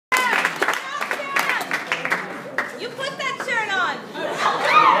You put that shirt on!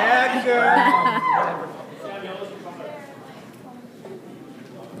 Yeah, girl!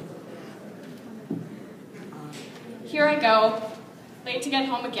 Here I go, late to get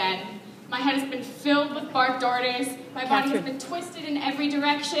home again. My head has been filled with barked orders. My body has been twisted in every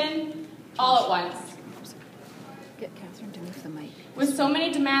direction, all at once. Get Catherine to move the mic. With so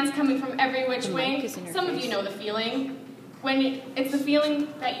many demands coming from every which way, some of you know the feeling. When it's the feeling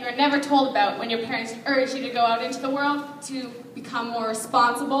that you are never told about when your parents urge you to go out into the world to become more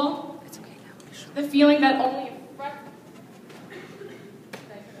responsible. It's okay now. The feeling that only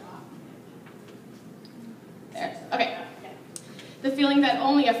The feeling that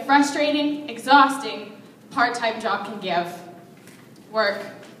only a frustrating, exhausting, part-time job can give. Work.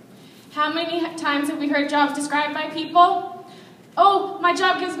 How many times have we heard jobs described by people? Oh, my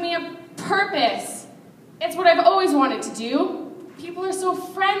job gives me a purpose. It's what I've always wanted to do. People are so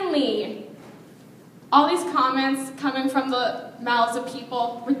friendly. All these comments coming from the mouths of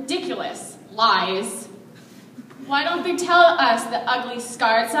people, ridiculous lies. Why don't they tell us the ugly,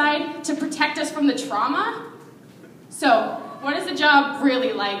 scarred side to protect us from the trauma? So, what is a job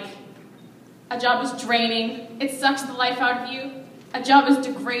really like? A job is draining. It sucks the life out of you. A job is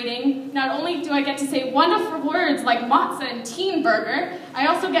degrading. Not only do I get to say wonderful words like matzo and teen burger, I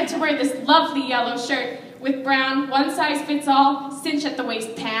also get to wear this lovely yellow shirt with brown, one-size-fits-all,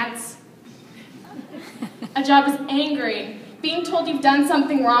 cinch-at-the-waist pants. A job is angering. Being told you've done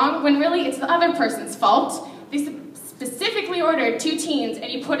something wrong when really it's the other person's fault. They specifically ordered 2 teens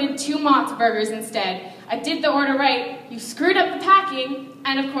and you put in 2 matzo burgers instead. I did the order right, you screwed up the packing,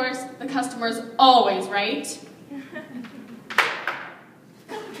 and of course, the customer's always right.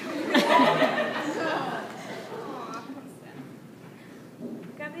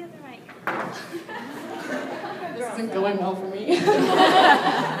 Grab the other mic. This isn't going well for me.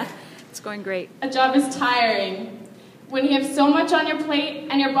 It's going great. A job is tiring. When you have so much on your plate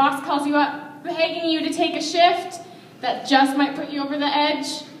and your boss calls you up begging you to take a shift that just might put you over the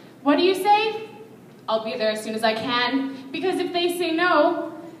edge, what do you say? I'll be there as soon as I can. Because if they say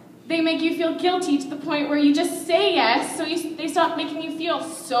no, they make you feel guilty to the point where you just say yes, so they stop making you feel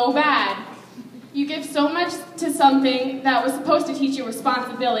so bad. You give so much to something that was supposed to teach you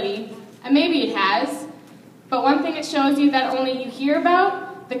responsibility, and maybe it has, but one thing it shows you that only you hear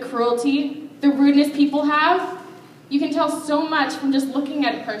about, the cruelty, the rudeness people have. You can tell so much from just looking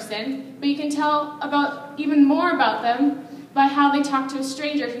at a person, but you can tell even more about them by how they talk to a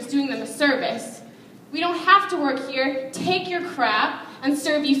stranger who's doing them a service. We don't have to work here, take your crap, and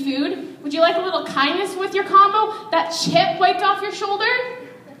serve you food. Would you like a little kindness with your combo? That chip wiped off your shoulder?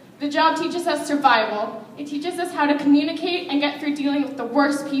 The job teaches us survival. It teaches us how to communicate and get through dealing with the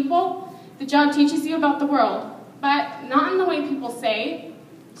worst people. The job teaches you about the world, but not in the way people say.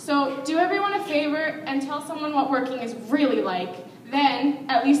 So do everyone a favor and tell someone what working is really like. Then,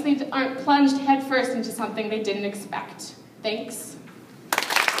 at least they aren't plunged headfirst into something they didn't expect. Thanks.